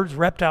animals, birds,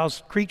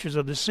 reptiles, creatures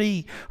of the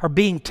sea are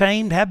being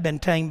tamed, have been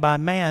tamed by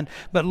man.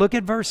 But look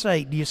at verse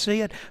 8. Do you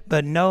see it?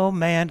 But no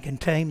man can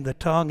tame the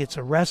tongue. It's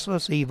a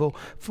restless evil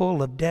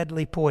full of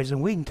deadly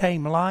poison. We can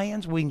tame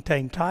lions. We can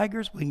tame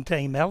tigers. We can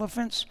tame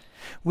elephants.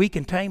 We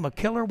can tame a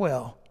killer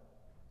whale.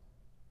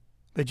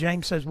 But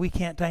James says we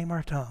can't tame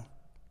our tongue.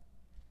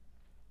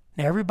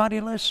 Now everybody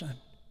listen.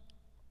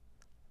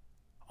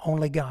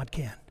 Only God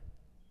can.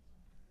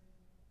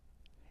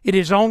 It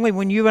is only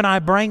when you and I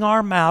bring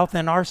our mouth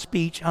and our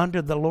speech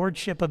under the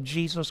lordship of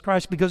Jesus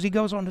Christ, because he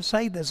goes on to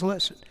say this,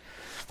 listen,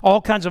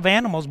 all kinds of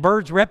animals,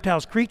 birds,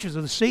 reptiles, creatures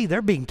of the sea,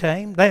 they're being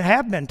tamed. They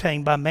have been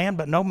tamed by man,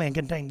 but no man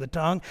can tame the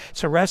tongue.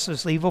 It's a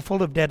restless evil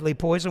full of deadly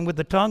poison. With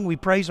the tongue we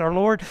praise our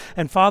Lord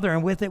and Father,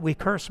 and with it we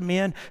curse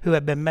men who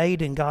have been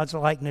made in God's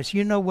likeness.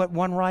 You know what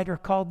one writer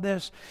called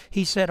this?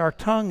 He said, our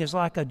tongue is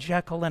like a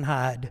Jekyll and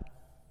Hyde.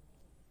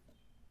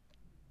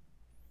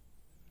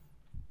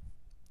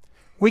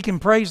 We can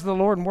praise the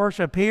Lord and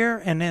worship here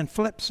and then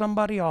flip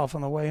somebody off on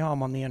the way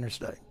home on the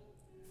interstate.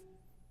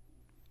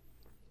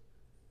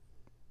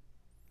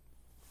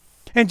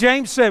 And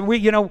James said, we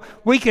can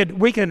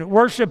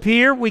worship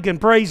here, we can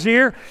praise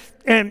here,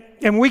 and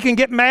we can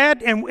get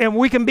mad, and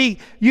we can be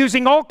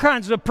using all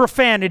kinds of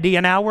profanity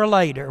an hour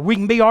later. We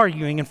can be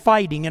arguing and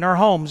fighting in our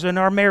homes, in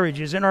our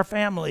marriages, in our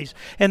families.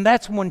 And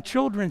that's when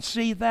children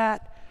see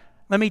that.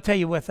 Let me tell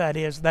you what that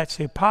is. That's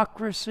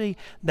hypocrisy.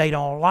 They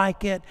don't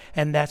like it,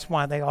 and that's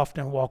why they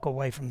often walk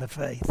away from the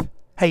faith.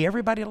 Hey,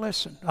 everybody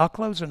listen. I'll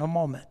close in a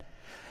moment.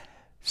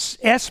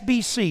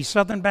 SBC,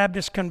 Southern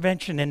Baptist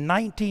Convention, in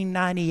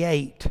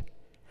 1998,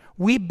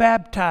 we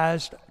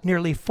baptized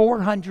nearly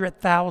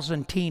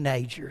 400,000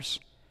 teenagers.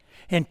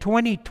 In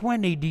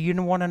 2020, do you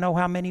want to know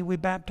how many we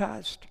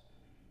baptized?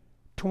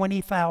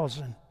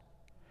 20,000.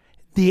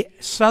 The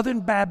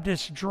Southern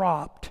Baptists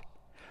dropped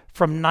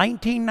from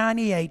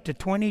 1998 to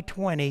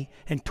 2020.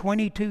 In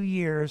 22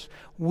 years,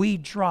 we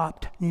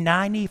dropped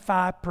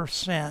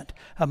 95%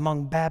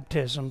 among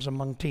baptisms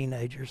among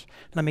teenagers.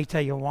 Let me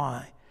tell you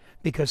why.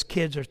 Because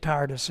kids are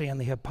tired of seeing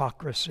the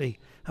hypocrisy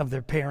of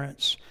their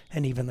parents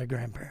and even their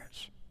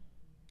grandparents.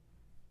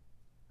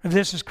 If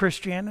this is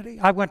Christianity,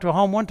 I went to a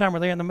home one time where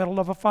they were in the middle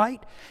of a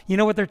fight. You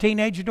know what their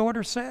teenage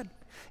daughter said?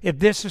 If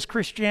this is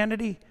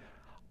Christianity,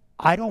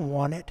 I don't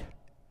want it.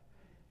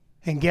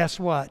 And guess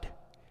what?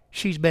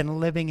 She's been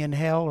living in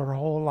hell her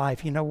whole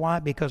life. You know why?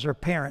 Because her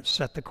parents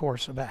set the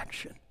course of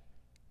action,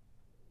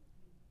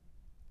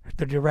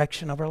 the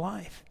direction of her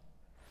life.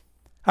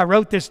 I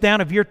wrote this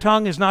down. If your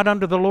tongue is not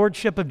under the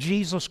lordship of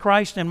Jesus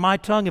Christ, and my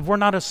tongue, if we're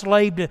not a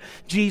slave to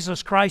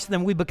Jesus Christ,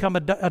 then we become a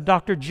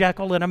Dr.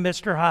 Jekyll and a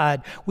Mr.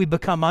 Hyde. We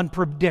become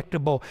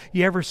unpredictable.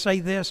 You ever say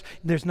this?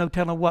 There's no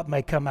telling what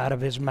may come out of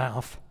his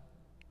mouth.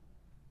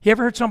 You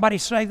ever heard somebody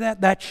say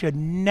that? That should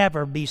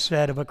never be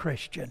said of a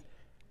Christian.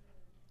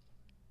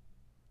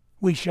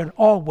 We should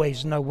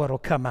always know what will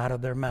come out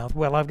of their mouth.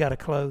 Well, I've got to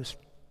close.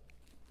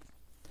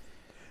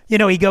 You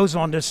know, he goes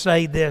on to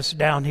say this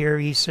down here.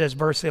 He says,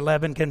 verse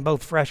 11, can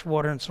both fresh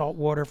water and salt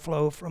water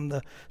flow from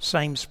the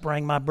same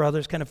spring? My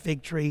brothers, can a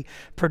fig tree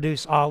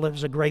produce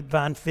olives, a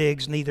grapevine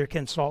figs? Neither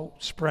can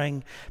salt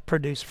spring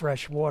produce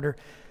fresh water.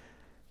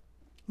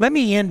 Let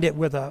me end it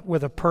with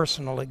a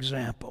personal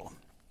example.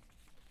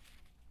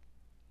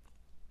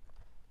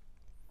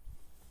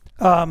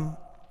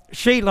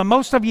 Sheila,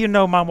 most of you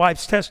know my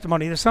wife's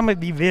testimony. There's some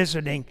of you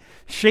visiting.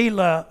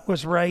 Sheila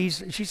was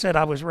raised, she said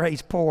I was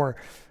raised poor.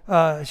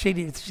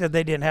 She said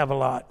they didn't have a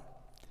lot.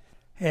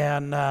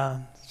 And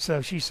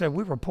so she said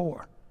we were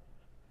poor.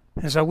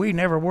 And so we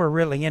never were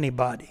really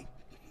anybody.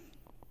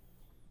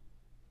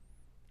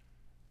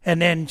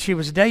 And then she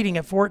was dating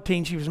at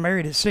 14. She was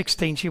married at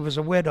 16. She was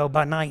a widow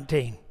by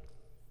 19.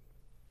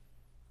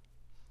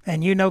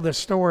 And you know the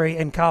story.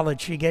 In college,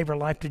 she gave her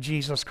life to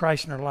Jesus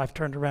Christ and her life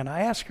turned around.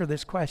 I asked her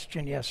this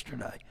question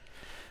yesterday.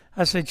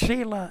 I said,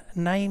 Sheila,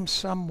 name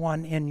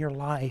someone in your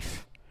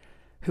life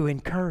who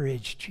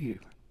encouraged you.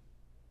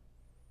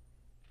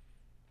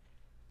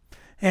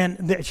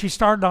 And she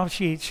started off,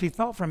 she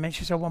thought for a minute,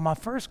 she said, well, my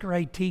first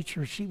grade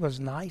teacher, she was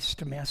nice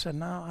to me. I said,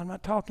 no, I'm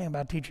not talking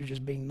about teachers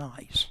just being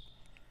nice.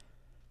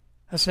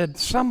 I said,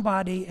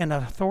 somebody, an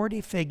authority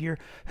figure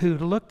who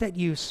looked at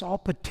you, saw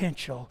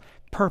potential,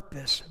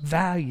 purpose,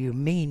 value,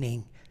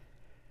 meaning,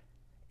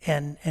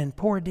 and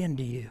poured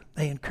into you.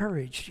 They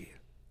encouraged you.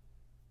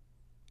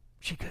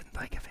 She couldn't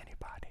think of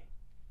anybody.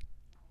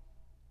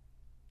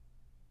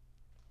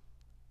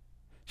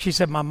 She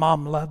said, my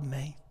mom loved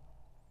me.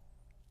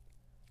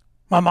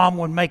 My mom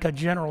would make a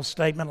general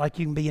statement like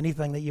you can be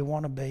anything that you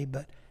want to be,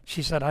 but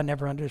she said, I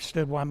never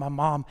understood why my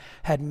mom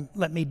hadn't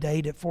let me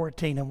date at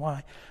 14 and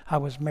why I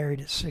was married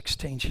at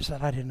 16. She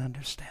said, I didn't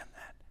understand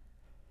that.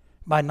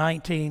 By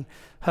 19,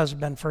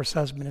 first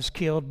husband is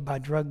killed by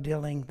drug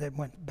dealing that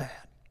went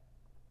bad.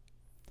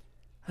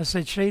 I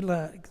said,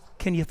 Sheila,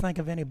 can you think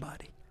of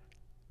anybody?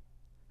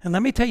 And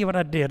let me tell you what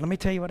I did. Let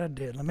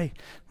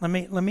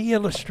me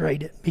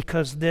illustrate it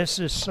because this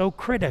is so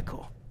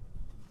critical.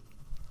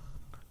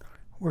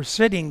 We're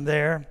sitting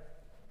there,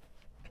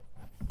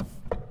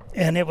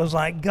 and it was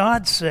like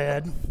God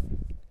said,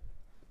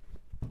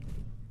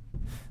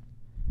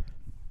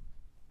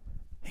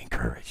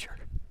 encourage her.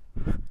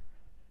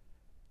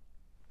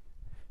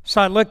 So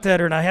I looked at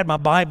her, and I had my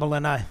Bible,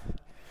 and I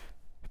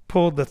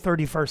pulled the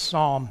 31st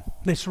Psalm.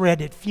 This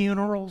read at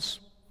funerals.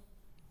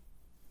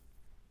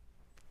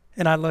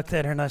 And I looked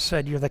at her, and I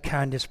said, you're the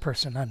kindest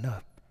person I know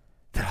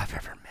that I've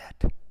ever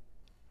met.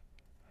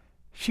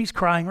 She's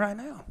crying right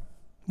now.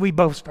 We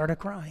both started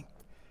crying.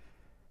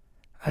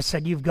 I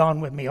said, you've gone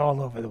with me all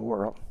over the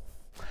world.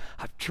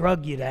 I've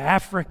drug you to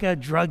Africa,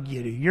 drug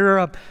you to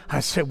Europe.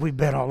 I said, we've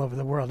been all over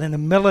the world. In the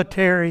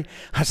military,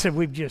 I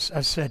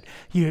said,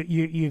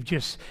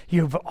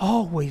 you've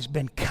always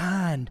been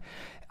kind.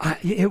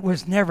 It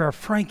was never,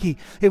 Frankie,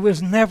 it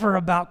was never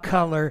about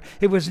color.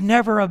 It was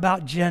never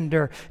about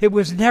gender. It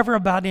was never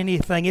about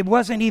anything. It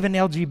wasn't even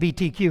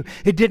LGBTQ.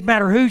 It didn't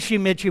matter who she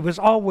met. She was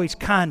always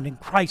kind and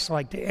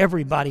Christ-like to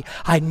everybody.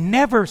 I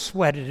never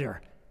sweated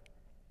her.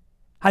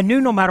 I knew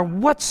no matter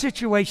what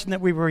situation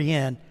that we were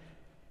in,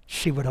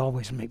 she would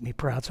always make me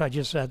proud. So I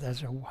just said,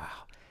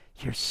 wow,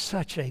 you're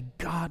such a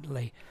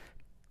godly,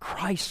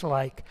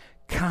 Christ-like,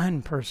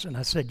 kind person.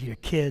 I said, your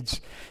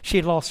kids. She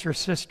had lost her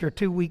sister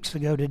 2 weeks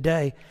ago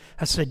today.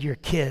 I said, your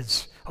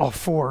kids, all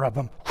 4 of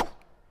them,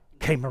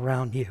 came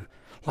around you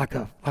like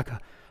a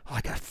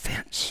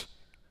fence.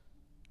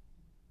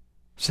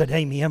 I said,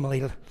 Amy,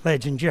 Emily,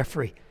 Ledge, and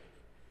Jeffrey.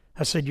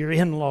 I said, your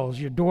in-laws,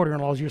 your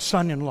daughter-in-laws, your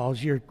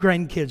son-in-laws, your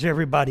grandkids,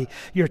 everybody,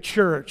 your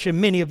church. And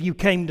many of you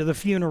came to the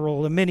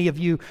funeral, and many of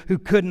you who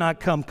could not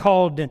come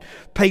called and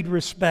paid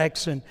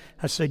respects. And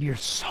I said, you're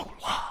so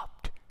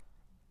loved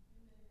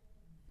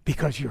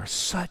because you're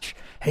such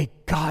a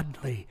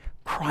godly,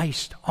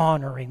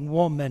 Christ-honoring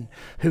woman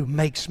who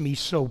makes me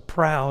so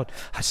proud.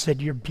 I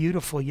said, you're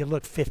beautiful. You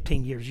look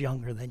 15 years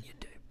younger than you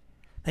do,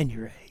 than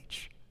your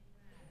age.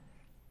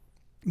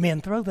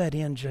 Men, throw that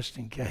in just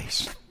in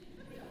case.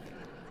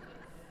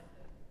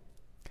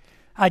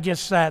 I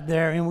just sat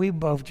there and we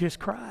both just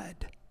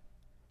cried.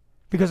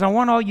 Because I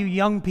want all you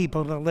young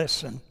people to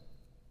listen.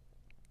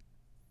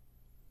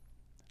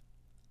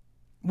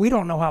 We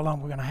don't know how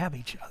long we're going to have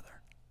each other.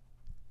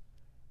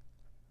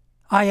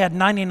 I had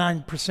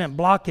 99%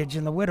 blockage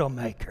in the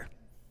Widowmaker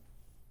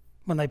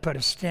when they put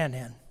a stent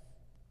in.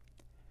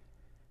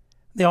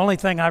 The only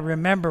thing I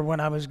remember when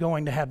I was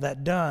going to have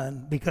that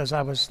done, because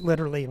I was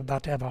literally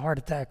about to have a heart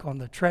attack on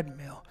the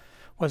treadmill,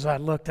 was I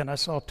looked and I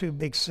saw 2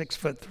 big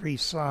 6'3"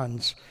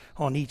 sons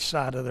on each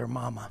side of their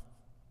mama.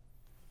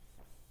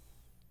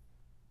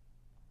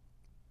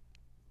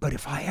 But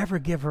if I ever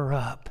give her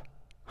up,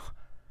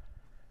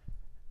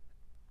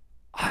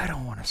 I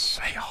don't want to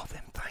say all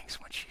them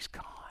things when she's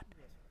gone.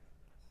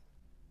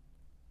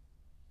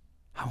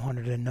 I want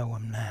her to know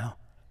him now.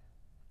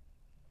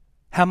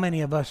 How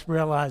many of us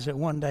realize that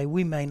one day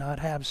we may not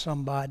have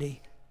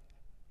somebody,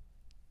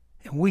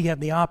 and we have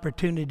the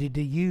opportunity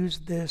to use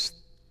this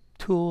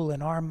tool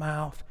in our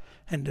mouth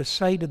and to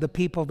say to the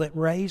people that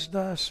raised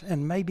us,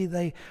 and maybe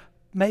they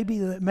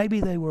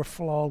were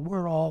flawed.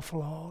 We're all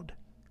flawed.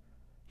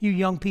 You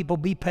young people,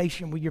 be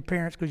patient with your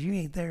parents because you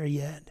ain't there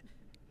yet.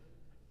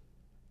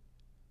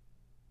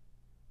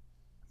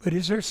 But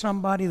is there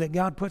somebody that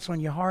God puts on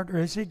your heart, or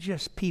is it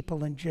just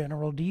people in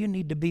general? Do you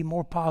need to be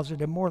more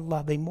positive, more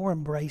loving, more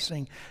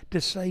embracing,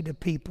 to say to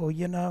people,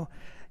 you know,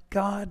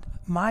 God,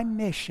 my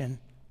mission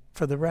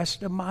for the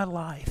rest of my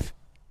life,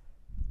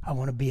 I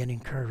want to be an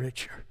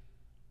encourager.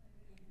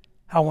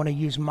 I want to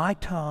use my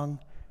tongue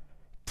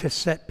to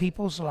set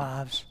people's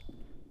lives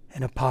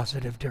in a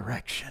positive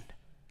direction.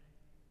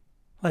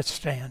 Let's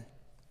stand.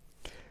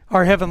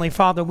 Our Heavenly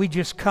Father, we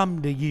just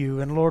come to you,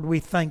 and Lord, we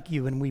thank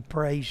you and we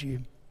praise you.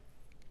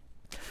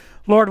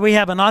 Lord, we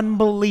have an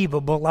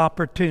unbelievable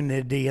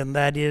opportunity, and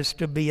that is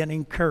to be an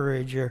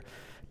encourager,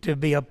 to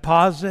be a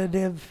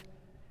positive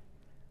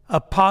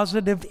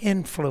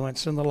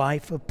influence in the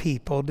life of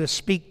people, to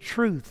speak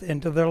truth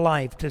into their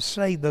life, to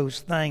say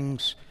those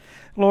things.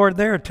 Lord,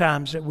 there are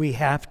times that we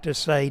have to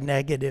say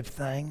negative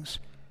things,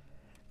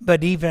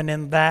 but even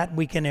in that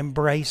we can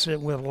embrace it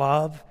with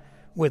love,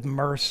 with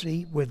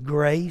mercy, with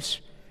grace,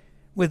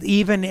 with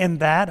even in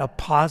that a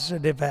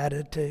positive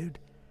attitude.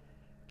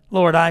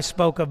 Lord, I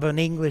spoke of an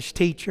English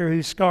teacher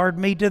who scarred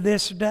me to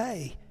this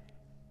day.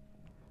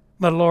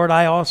 But Lord,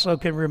 I also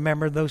can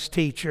remember those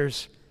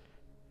teachers.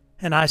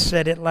 And I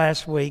said it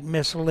last week,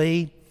 Miss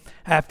Lee,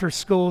 after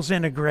schools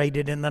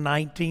integrated in the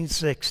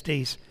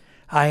 1960s,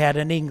 I had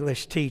an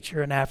English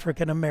teacher, an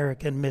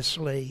African-American, Miss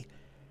Lee,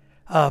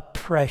 a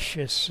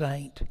precious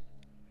saint.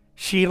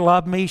 She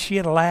loved me.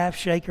 She'd laugh,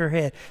 shake her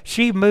head.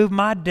 She moved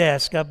my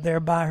desk up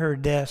there by her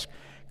desk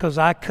because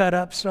I cut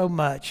up so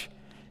much.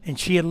 And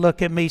she'd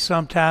look at me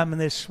sometime, and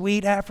this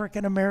sweet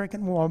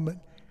African-American woman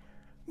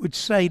would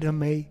say to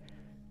me,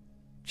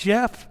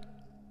 Jeff,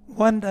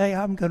 one day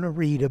I'm going to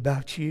read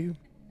about you.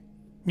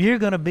 You're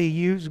going to be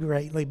used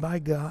greatly by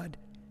God.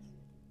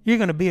 You're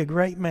going to be a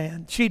great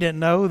man. She didn't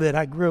know that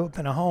I grew up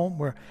in a home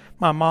where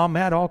my mom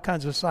had all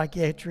kinds of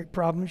psychiatric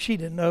problems. She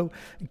didn't know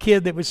the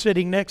kid that was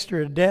sitting next to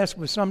her desk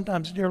was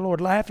sometimes, dear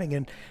Lord, laughing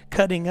and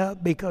cutting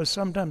up because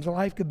sometimes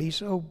life could be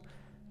so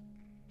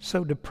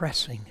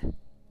depressing.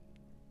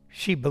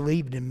 She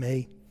believed in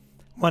me.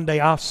 One day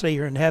I'll see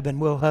her in heaven.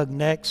 We'll hug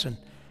necks, and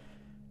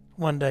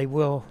one day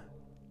we'll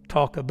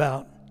talk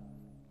about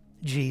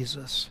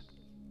Jesus.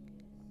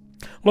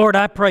 Lord,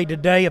 I pray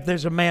today if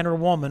there's a man or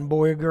woman,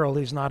 boy or girl,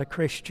 who's not a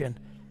Christian,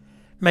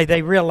 may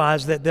they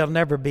realize that they'll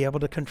never be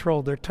able to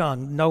control their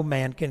tongue. No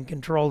man can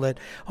control it.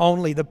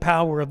 Only the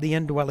power of the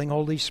indwelling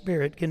Holy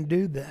Spirit can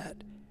do that.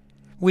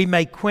 We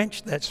may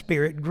quench that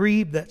spirit,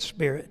 grieve that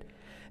spirit,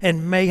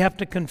 and may have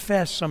to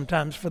confess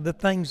sometimes for the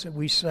things that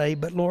we say.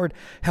 But Lord,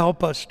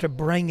 help us to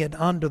bring it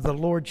under the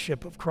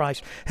lordship of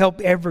Christ.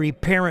 Help every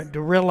parent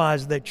to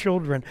realize that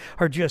children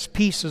are just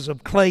pieces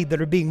of clay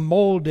that are being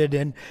molded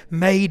and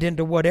made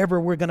into whatever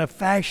we're going to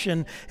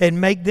fashion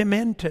and make them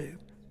into.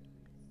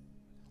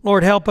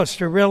 Lord, help us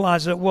to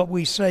realize that what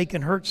we say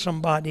can hurt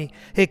somebody.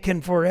 It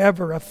can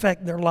forever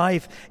affect their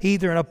life,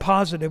 either in a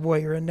positive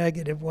way or a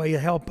negative way.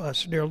 Help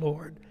us, dear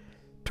Lord,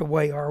 to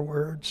weigh our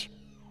words.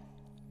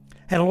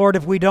 And Lord,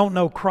 if we don't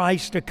know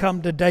Christ, to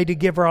come today to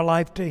give our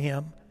life to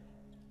Him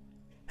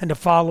and to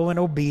follow in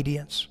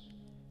obedience.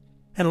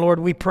 And Lord,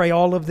 we pray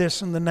all of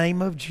this in the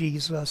name of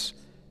Jesus.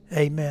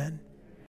 Amen.